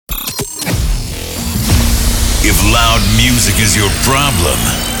loud music is your problem,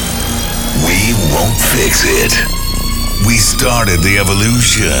 we won't fix it. We started the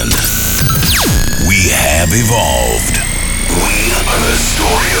evolution. We have evolved. We are the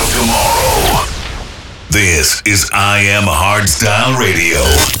story of tomorrow. This is I Am Hardstyle Radio.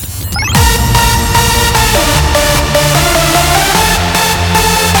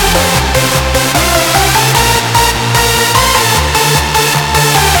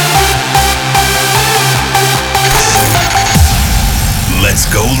 Let's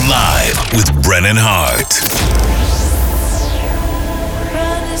go live with Brennan Hart.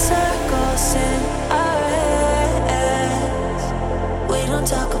 Running circles in our heads. We don't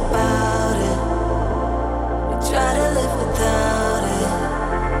talk about it. We try to live without it.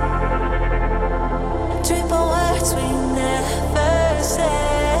 Trip on words we never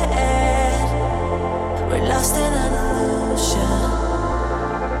said. We're lost in an illusion.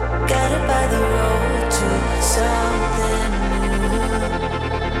 Guided by the road to something new.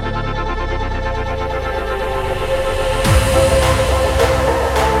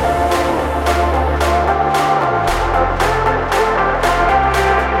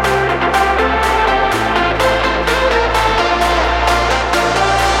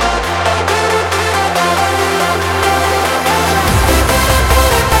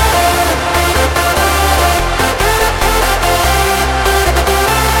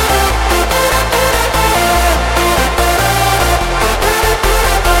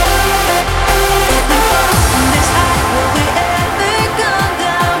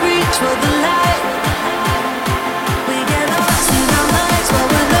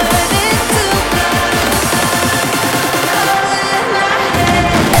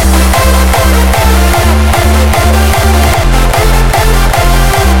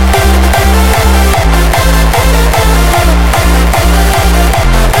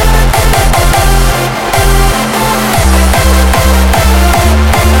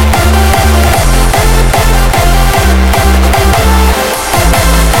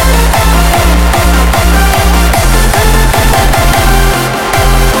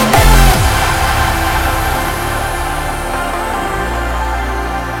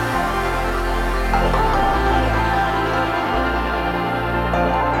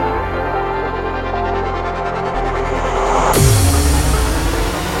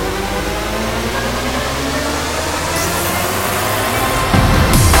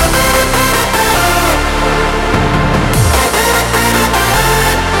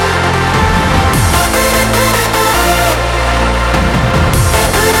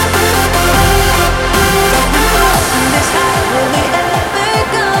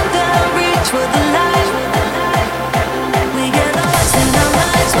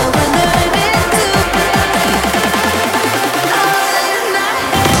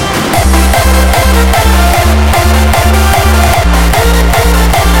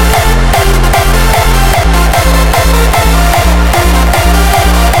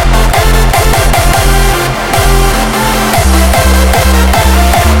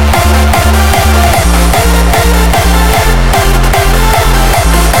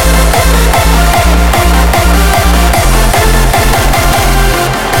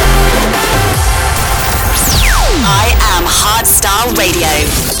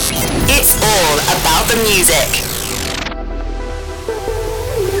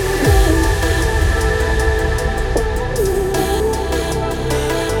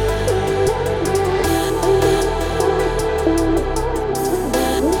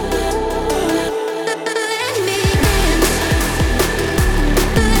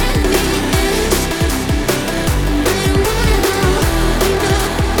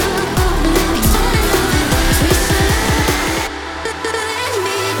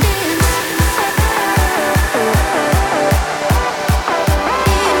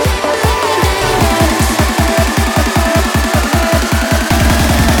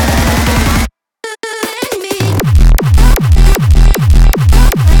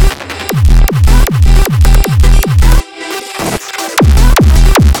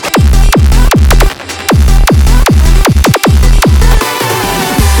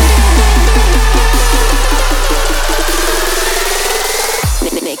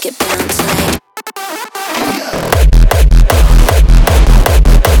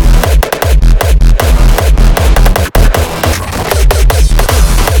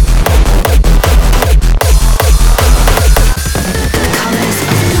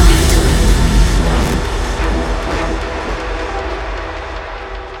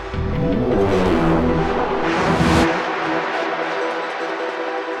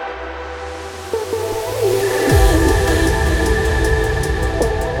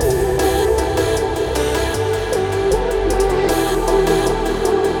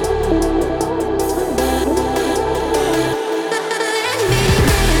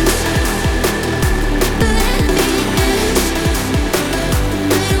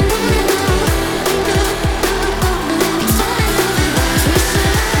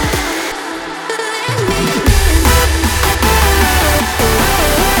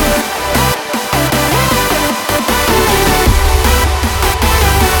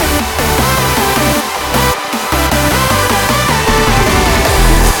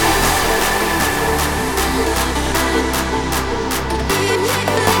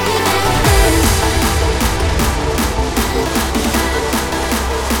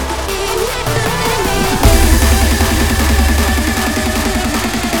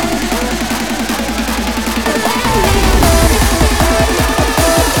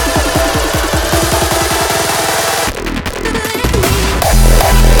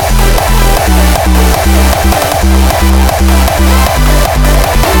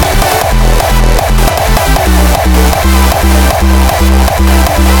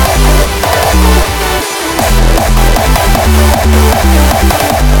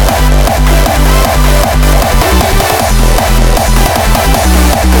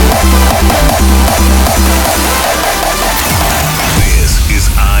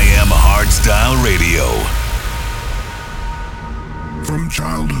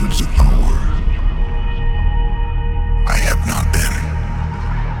 childhood's hour, I have not been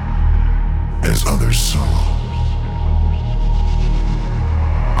as others saw.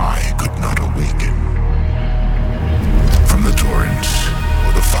 I could not awaken from the torrent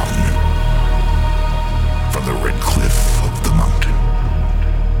or the fountain, from the red cliff of the mountain,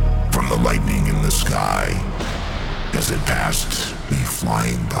 from the lightning in the sky as it passed me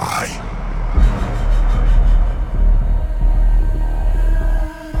flying by.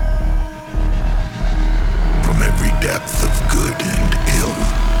 From every depth of good and ill,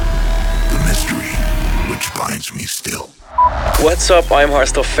 the mystery which binds me still. What's up, I'm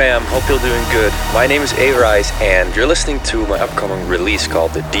HARDSTYLE fam, hope you're doing good. My name is A-RIZE and you're listening to my upcoming release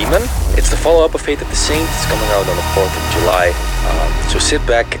called The Demon. It's the follow-up of Fate of the Saint. It's coming out on the 4th of July. So sit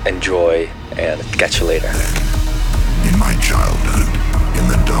back, enjoy, and catch you later. In my childhood, in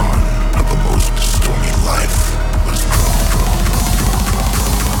the dawn of a most stormy life, was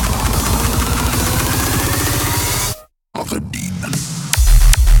of a demon.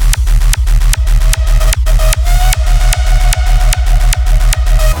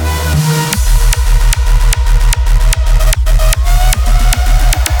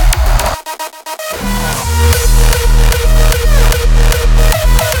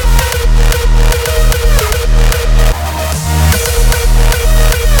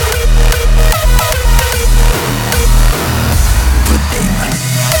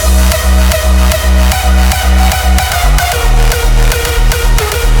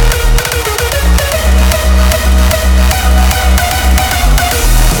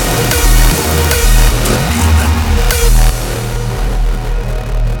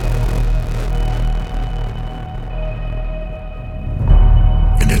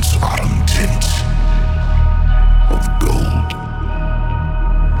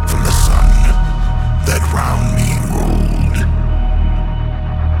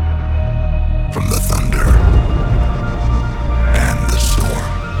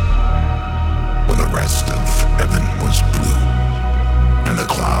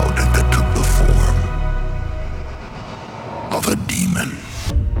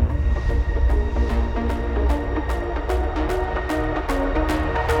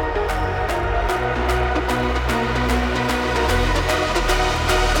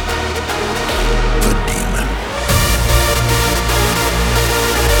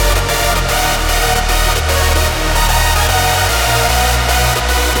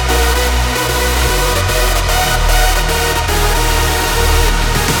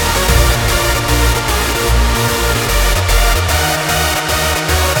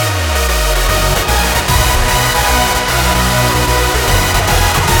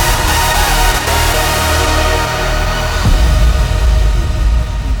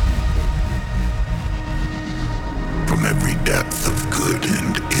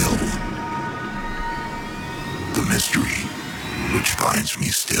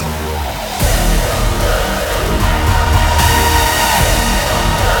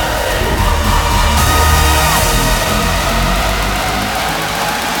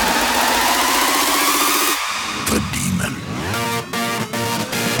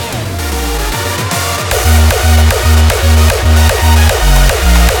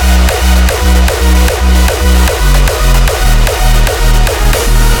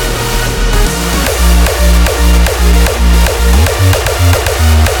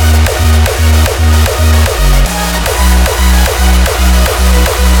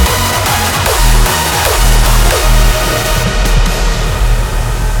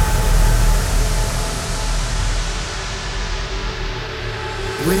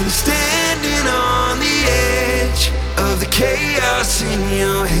 When standing on the edge of the chaos in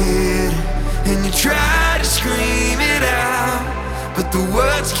your head, and you try to scream it out, but the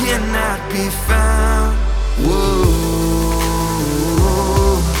words cannot be found. Whoa,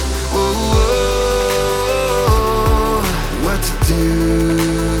 whoa, whoa, what to do?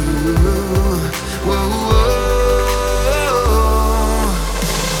 Whoa, whoa.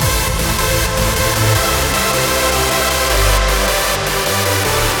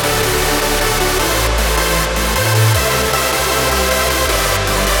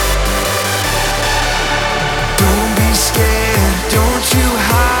 Don't you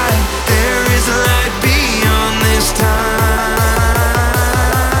hide, there is a light beyond this time.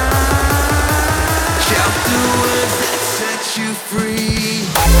 Shout the words that set you free.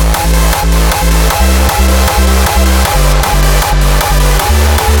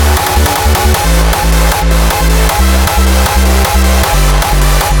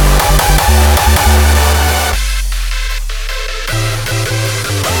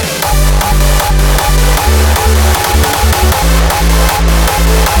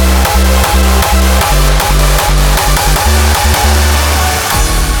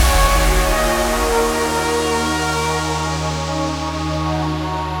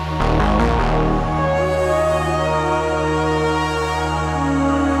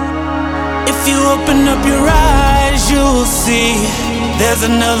 If you open up your eyes, you'll see there's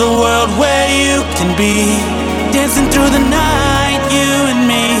another world where you can be. Dancing through the night, you and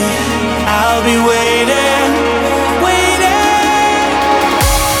me. I'll be waiting.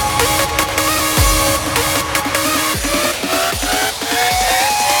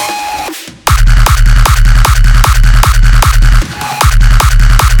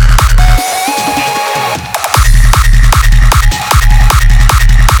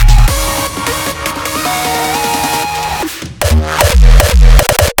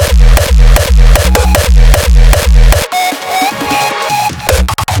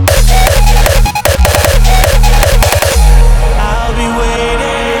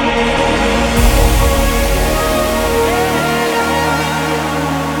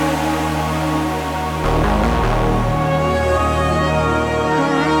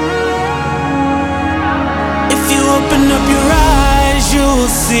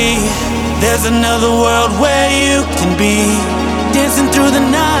 There's another world where you can be. Dancing through the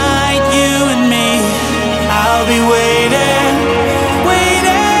night, you and me. I'll be waiting,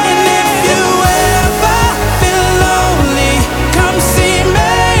 waiting. And if you ever feel lonely, come see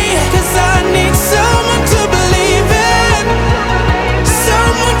me. 'Cause I need someone to believe in.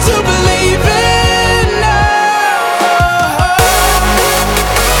 Someone to believe in.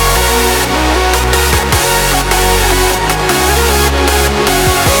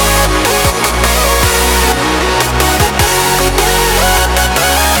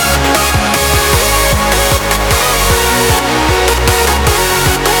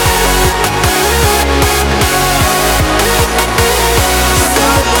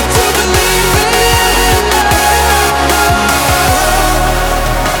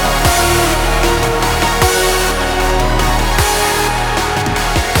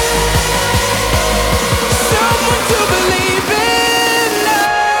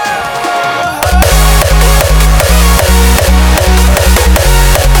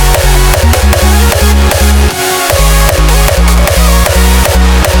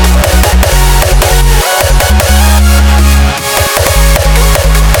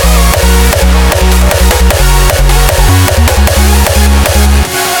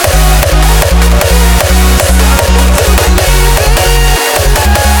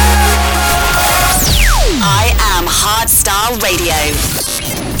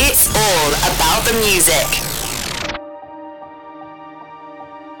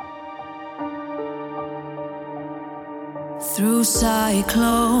 Through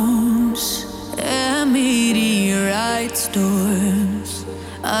cyclones and meteorite storms,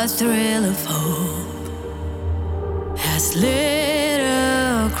 a thrill of hope has lit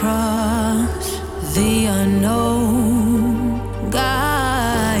across the unknown,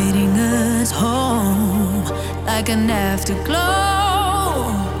 guiding us home like an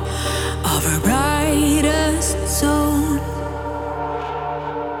afterglow of our brightest zone.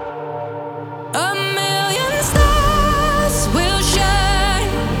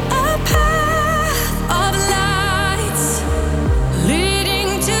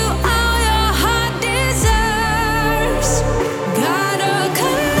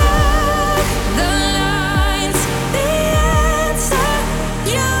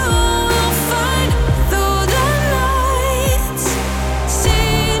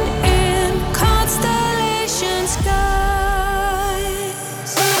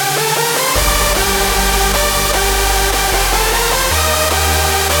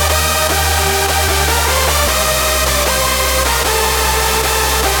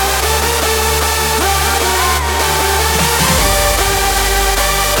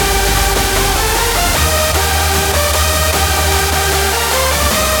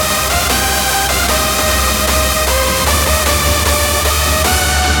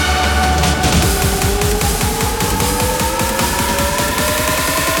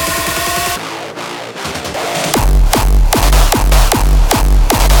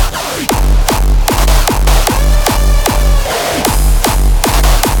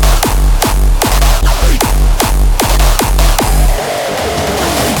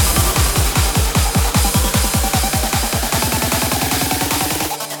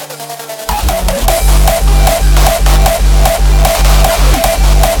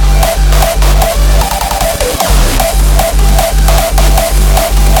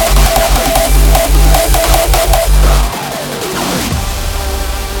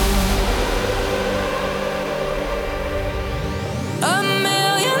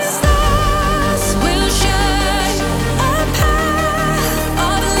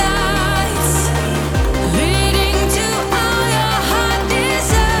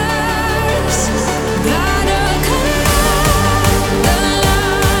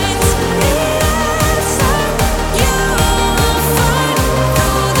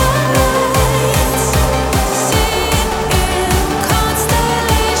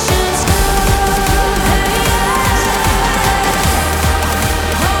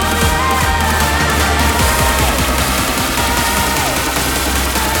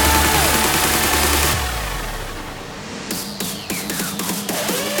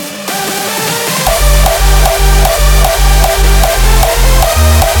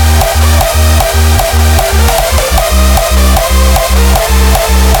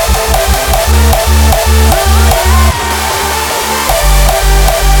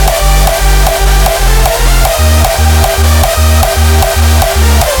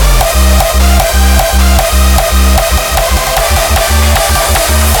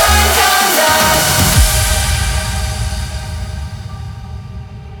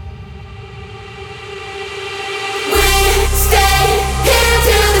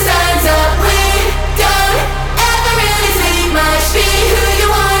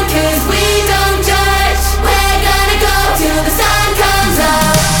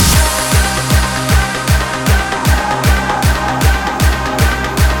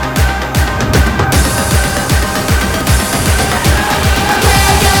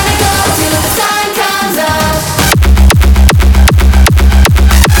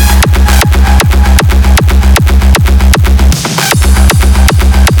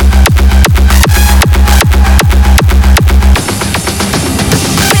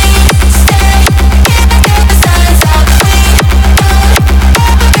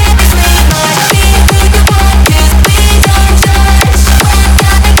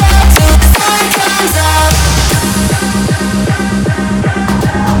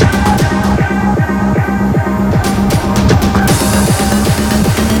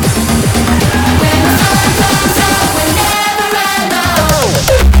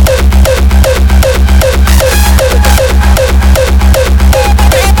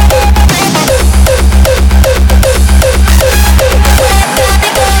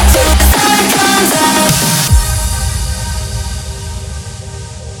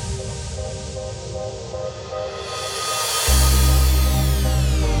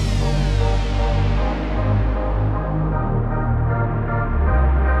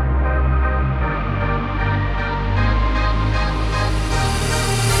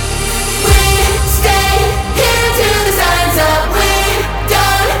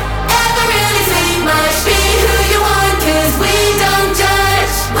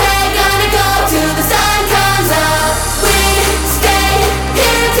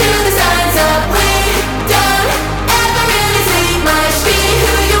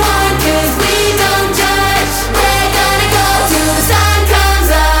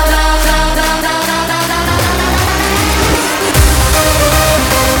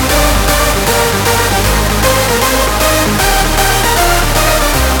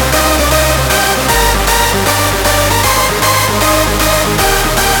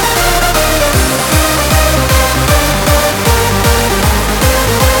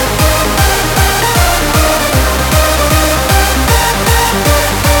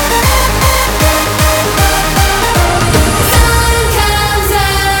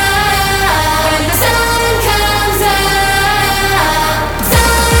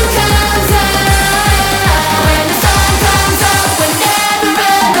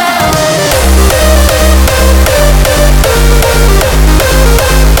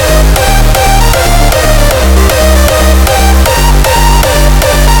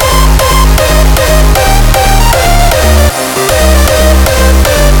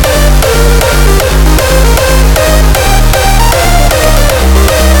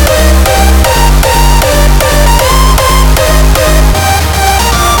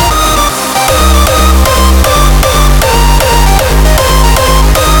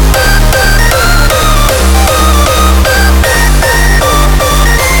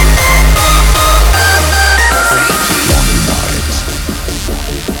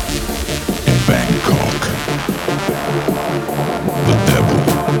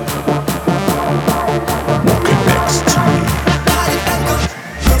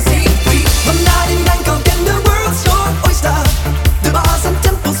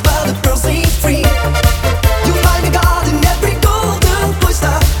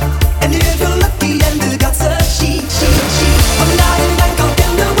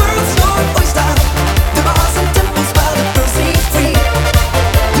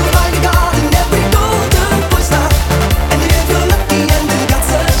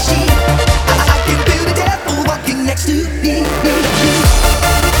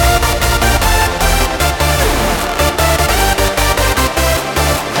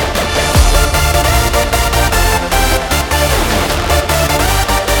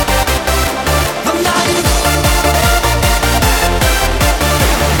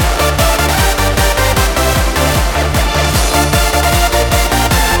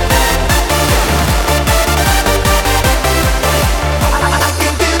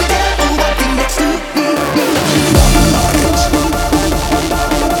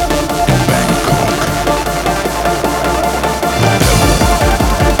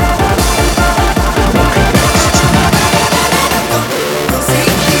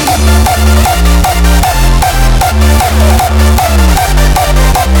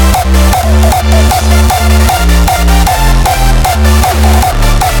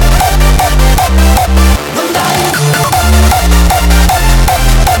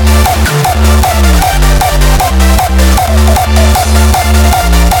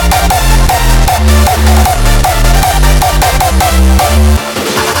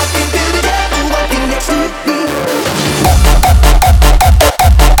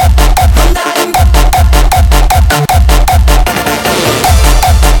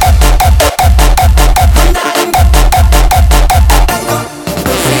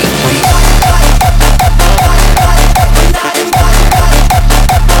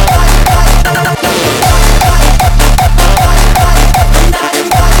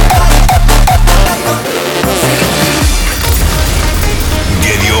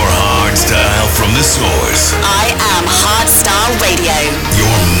 from the source. I am HARDSTYLE Radio.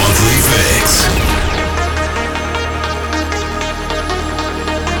 Your monthly fix.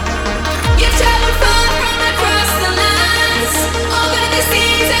 You've traveled far from across the lands, over the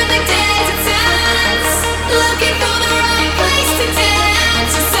seas and the desert sands, looking for the right place to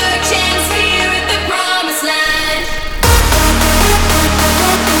dance. Your search ends here at the promised land.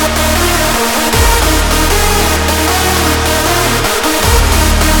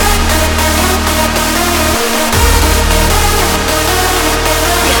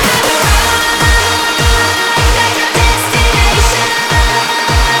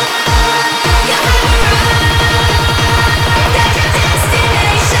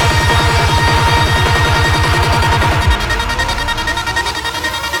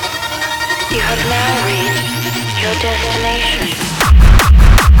 Destination.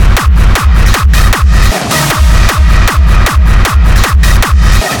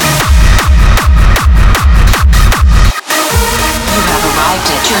 You have arrived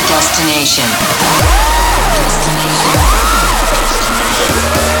at your destination.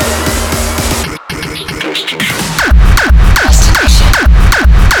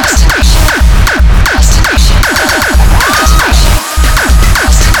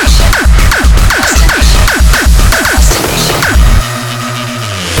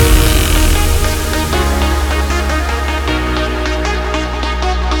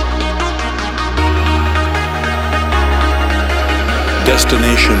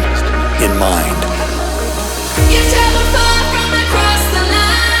 Destination in mind. You've traveled far from across the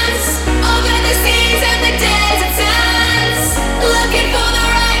lands, over the seas and the desert sands, looking for the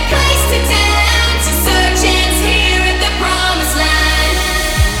right place to dance. Your search ends here at the promised land.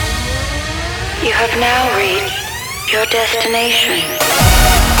 You have now reached your destination.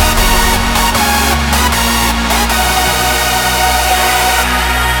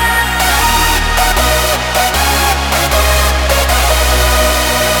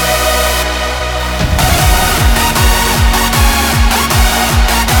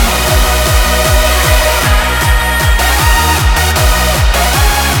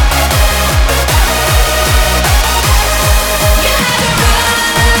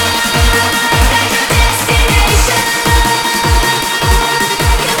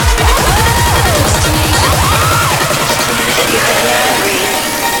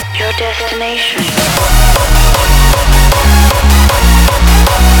 Destination.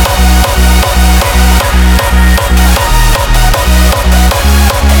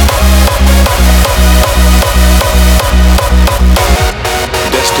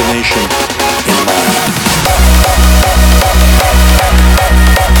 Destination in mind.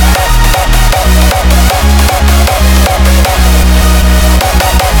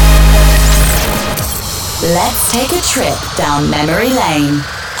 Let's take a trip down memory lane.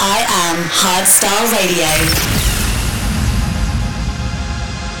 I am HARDSTYLE Radio.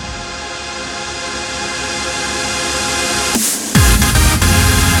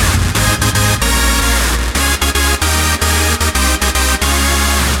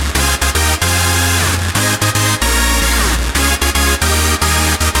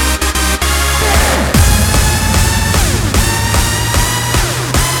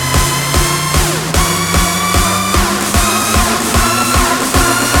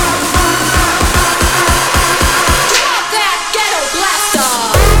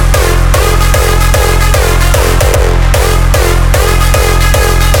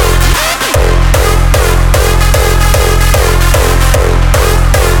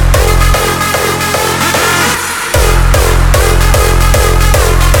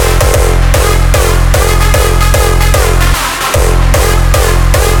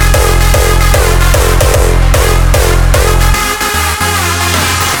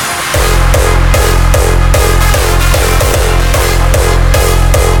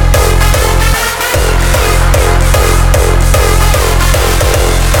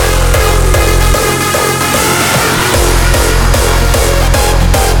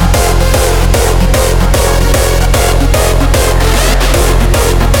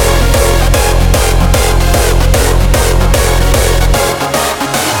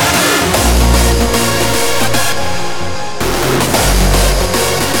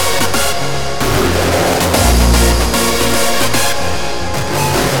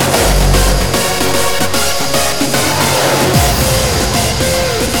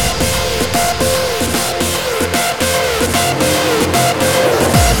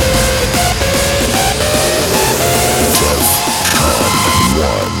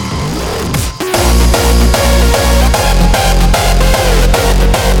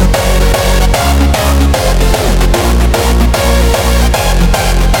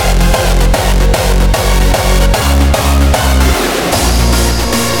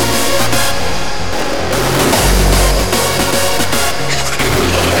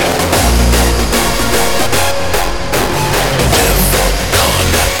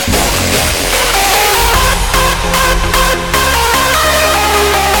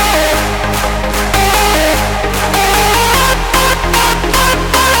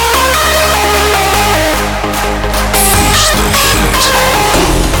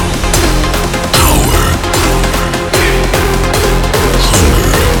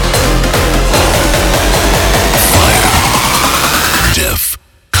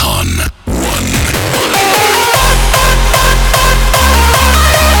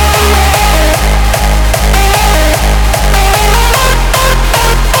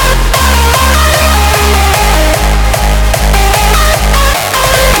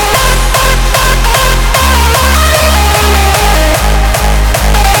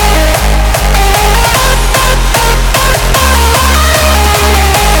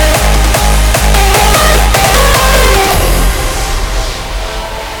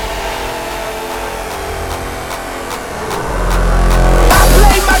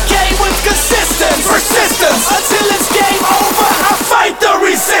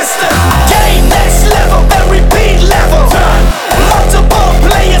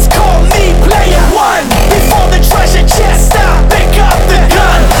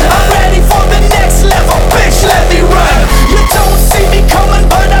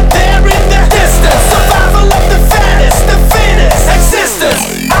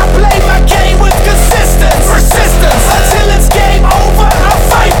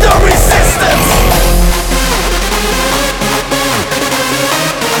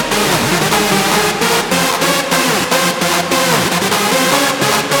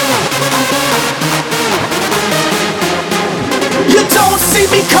 don't see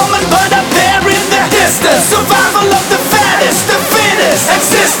me coming, but I'm there in the distance. Survival of the fattest, the fittest,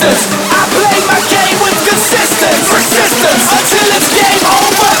 existence. I play my game with consistent persistence. Until it's game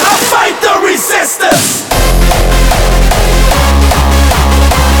over, I fight the resistance.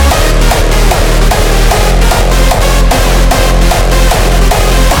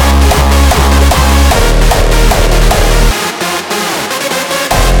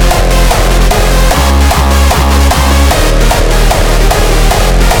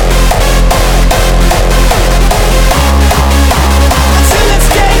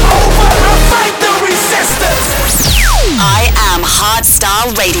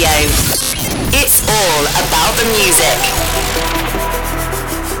 HARDSTYLE Radio. It's all about the music.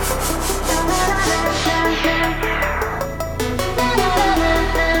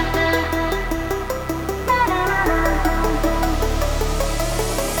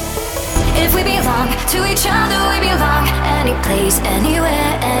 If we belong to each other, we belong any place,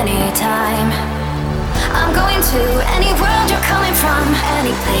 anywhere, anytime. I'm going to any world you're coming from,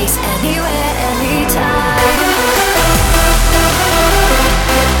 any place, anywhere, anytime.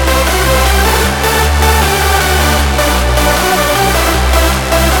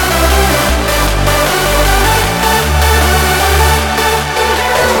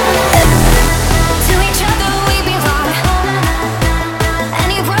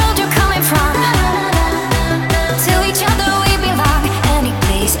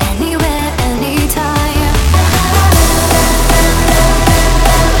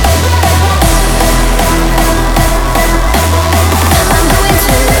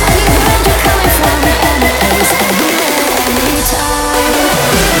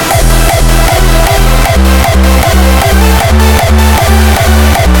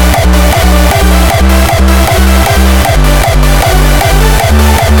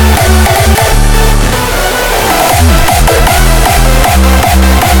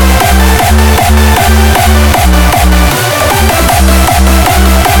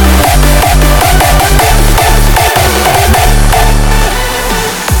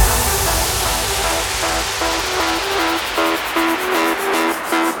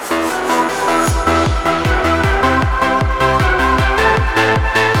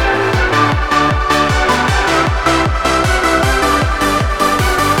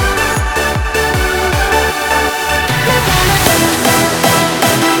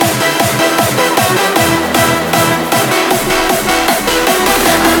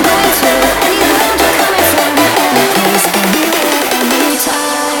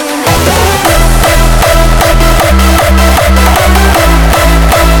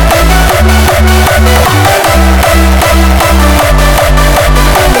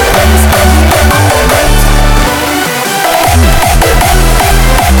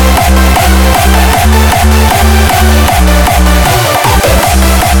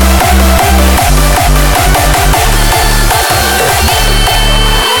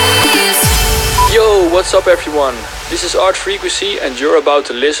 What's up everyone, this is Art Frequency and you're about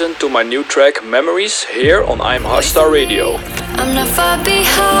to listen to my new track Memories here on I'm HARDSTYLE Radio. I'm not far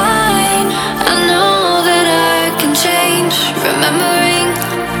behind, I know that I can change. Remembering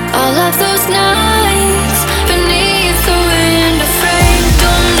all of those nights beneath the window frame.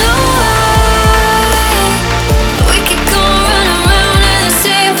 Don't know why we keep going run around in the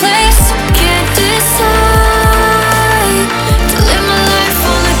same place. Can't decide to live my life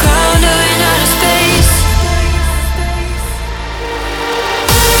on the ground or in outer space.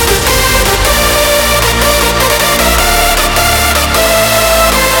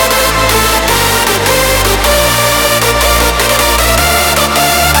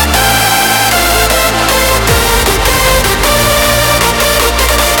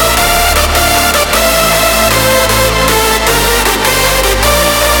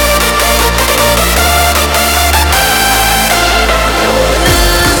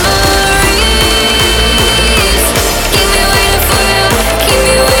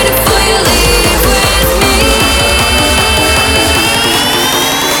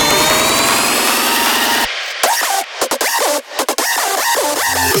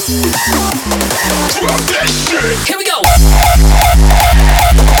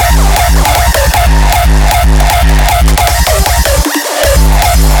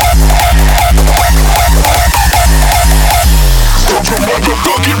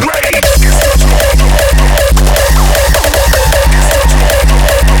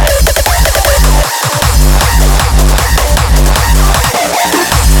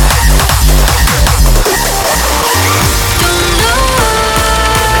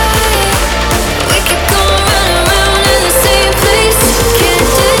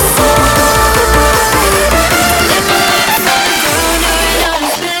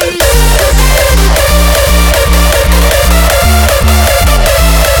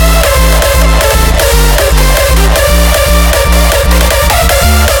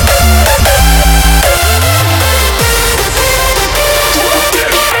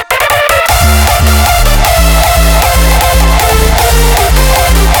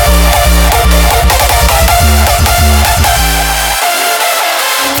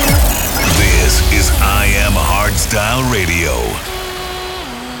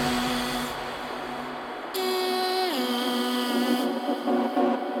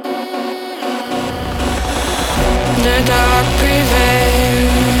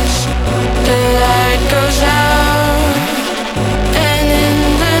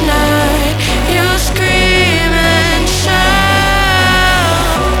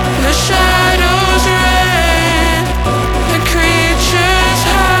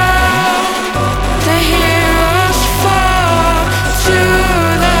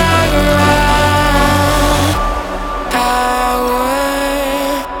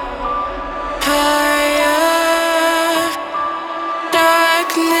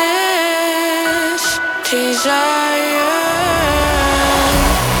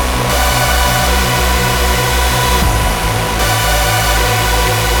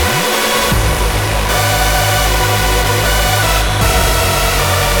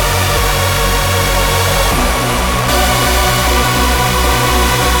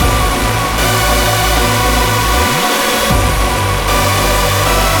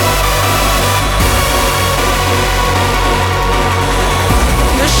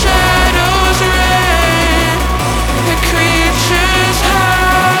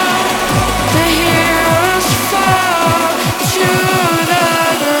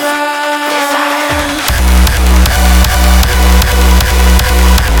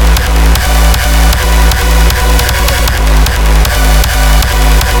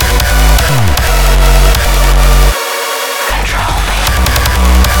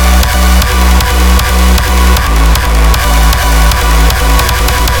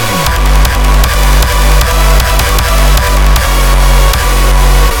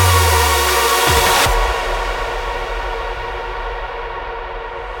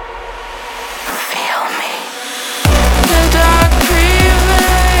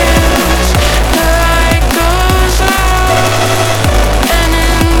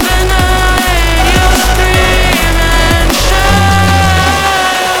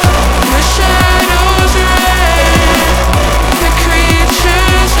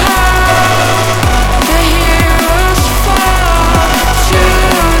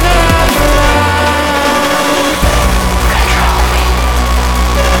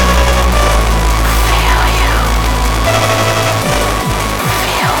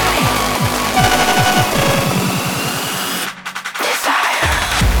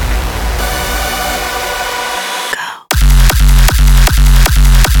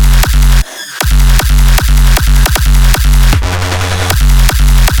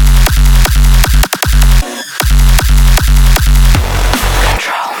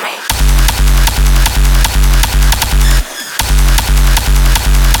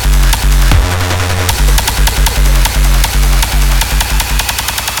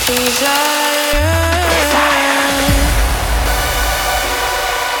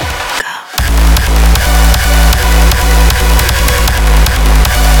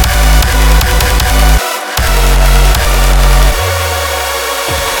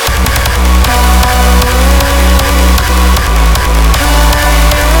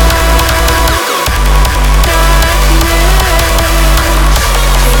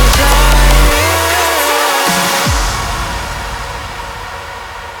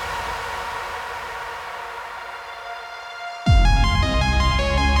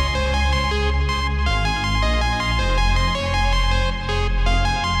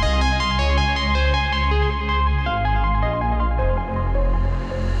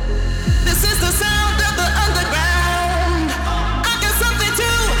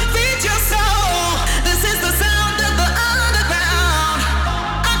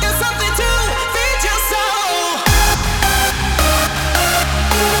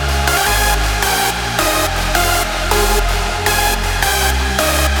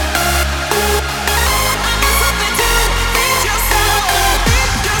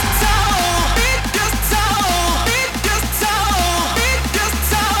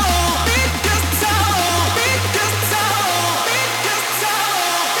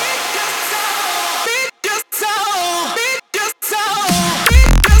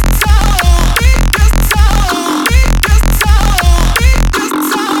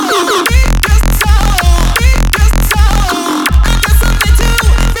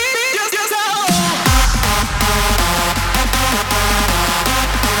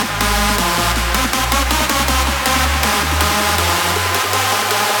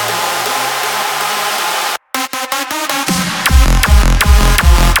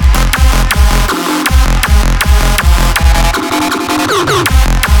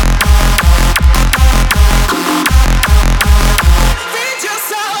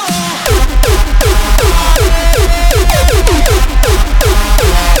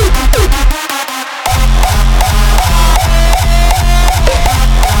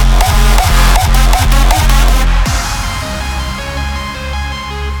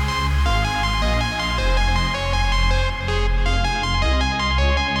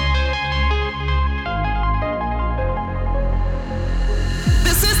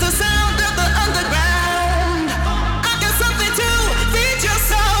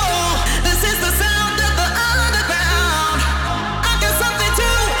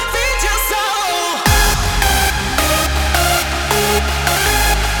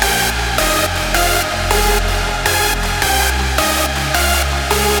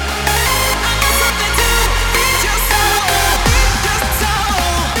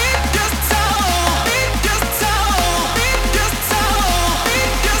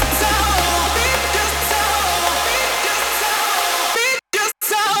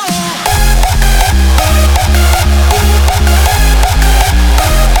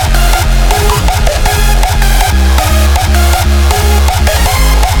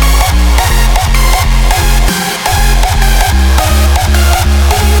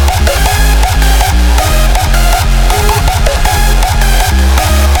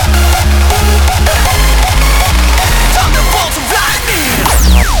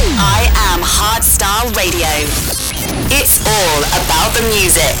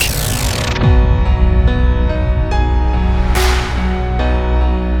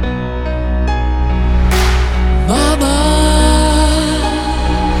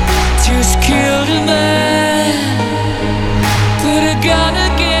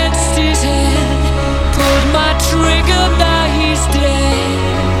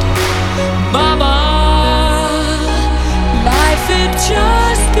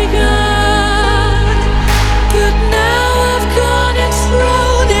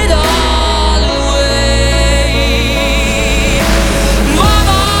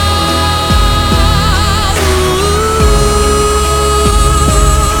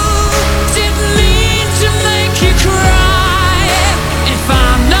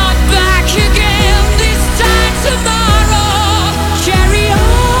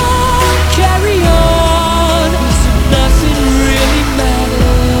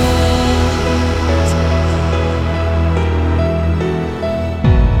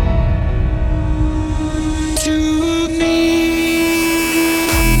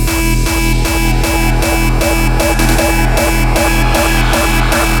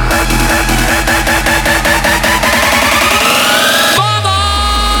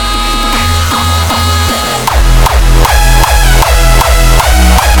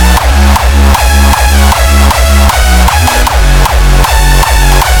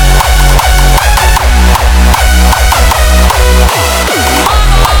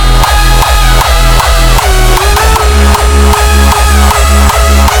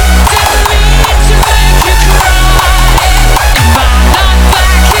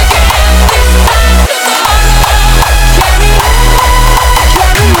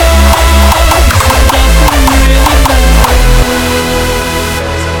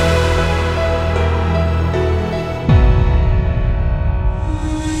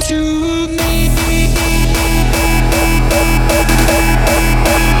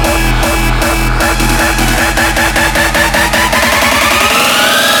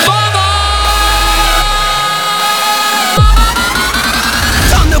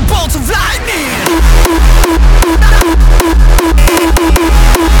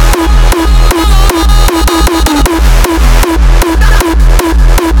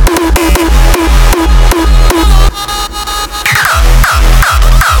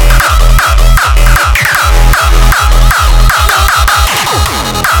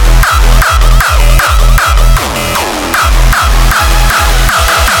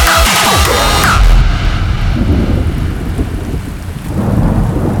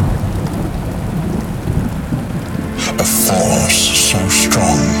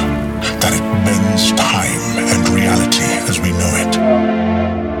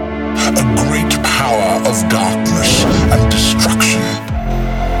 of darkness and destruction,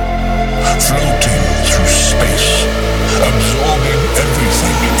 floating through space, absorbing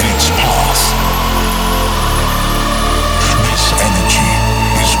everything in its path. This energy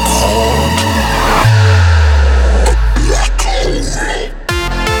is called a black hole.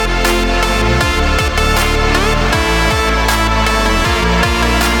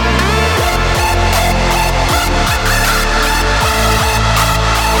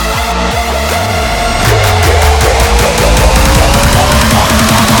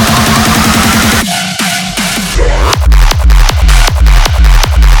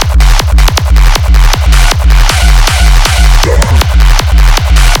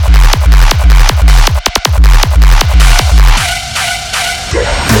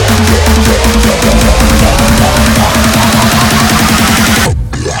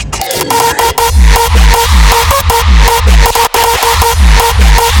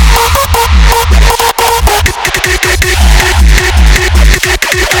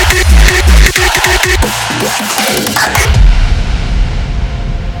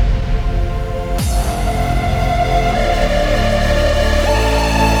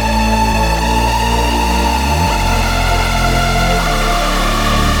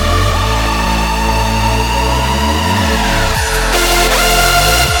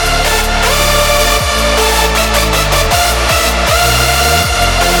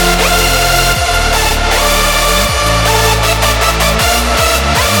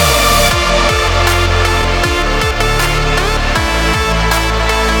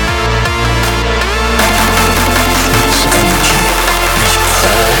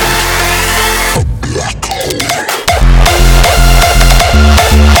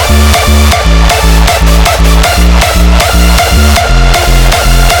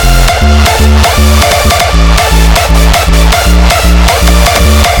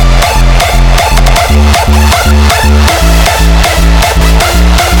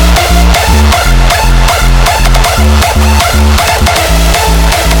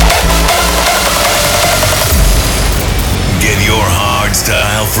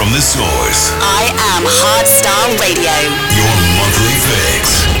 From the source. I am HARDSTYLE Radio. Your monthly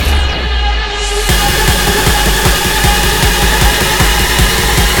fix.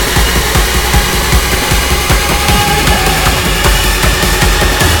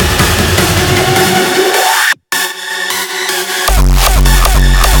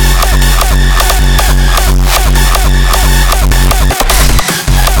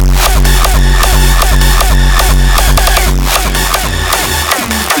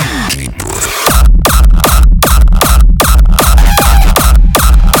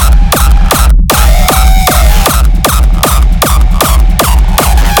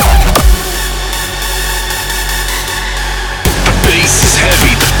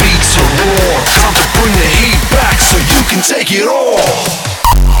 Take it all.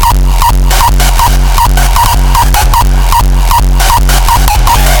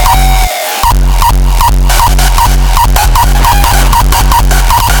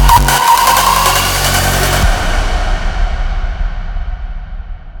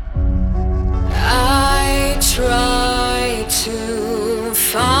 I try to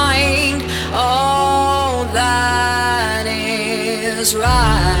find all that is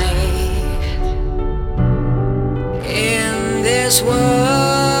right in this world.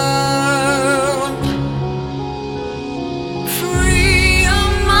 Free your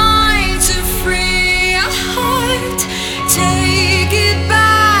mind to free your heart. Take it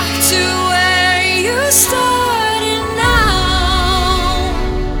back to where you started now.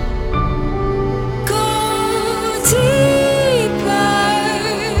 Go deeper.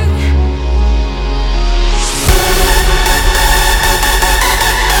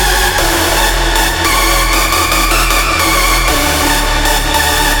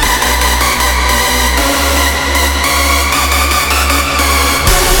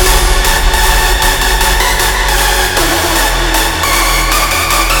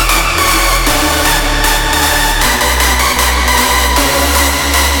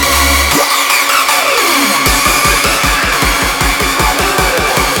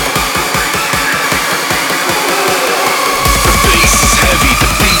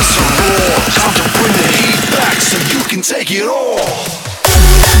 Take it all.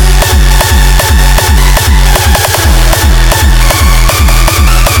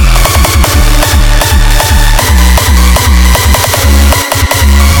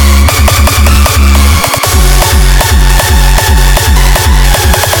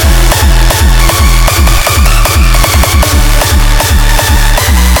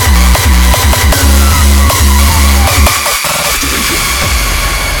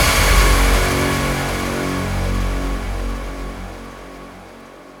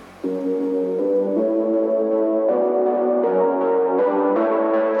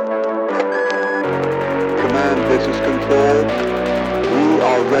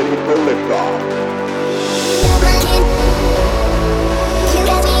 ready for liftoff.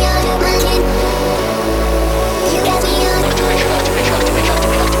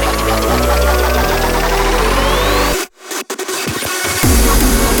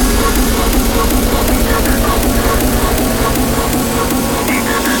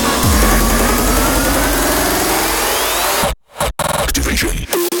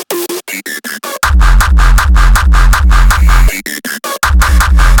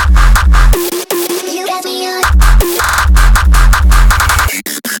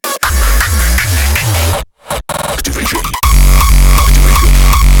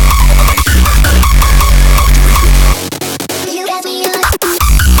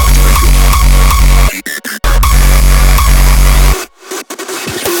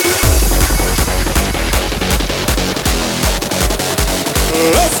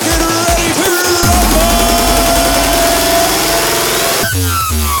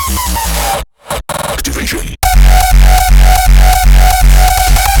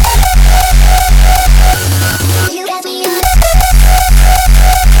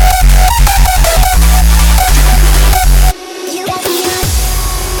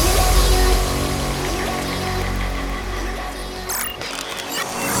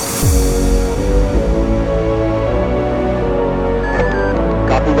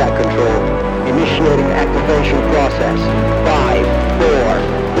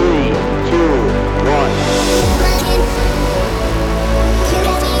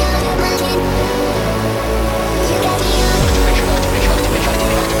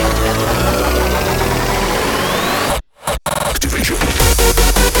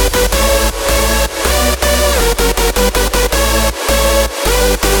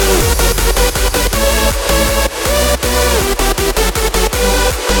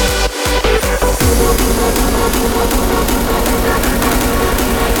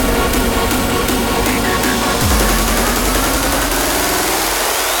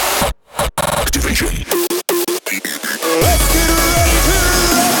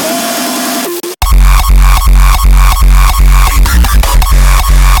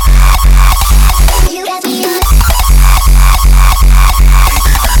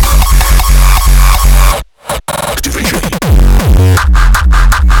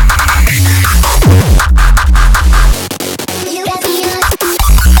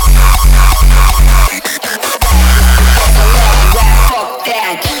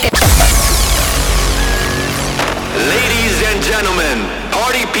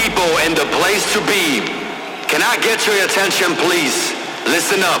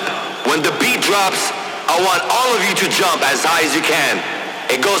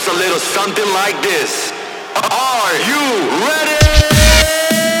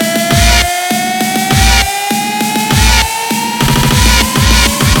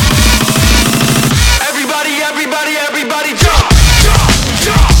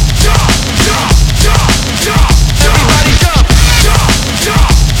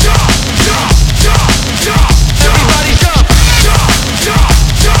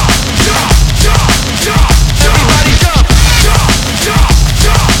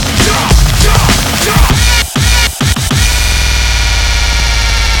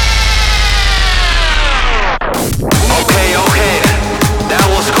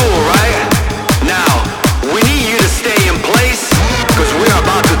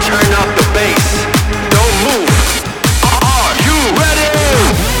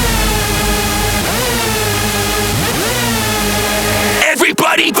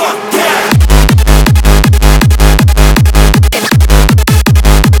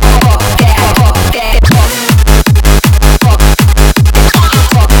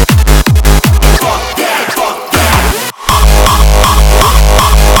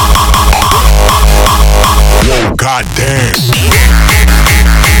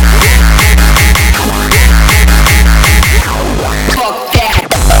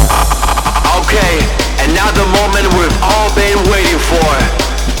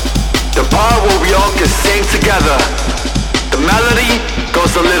 Together. The melody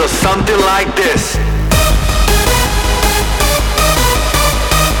goes a little something like this.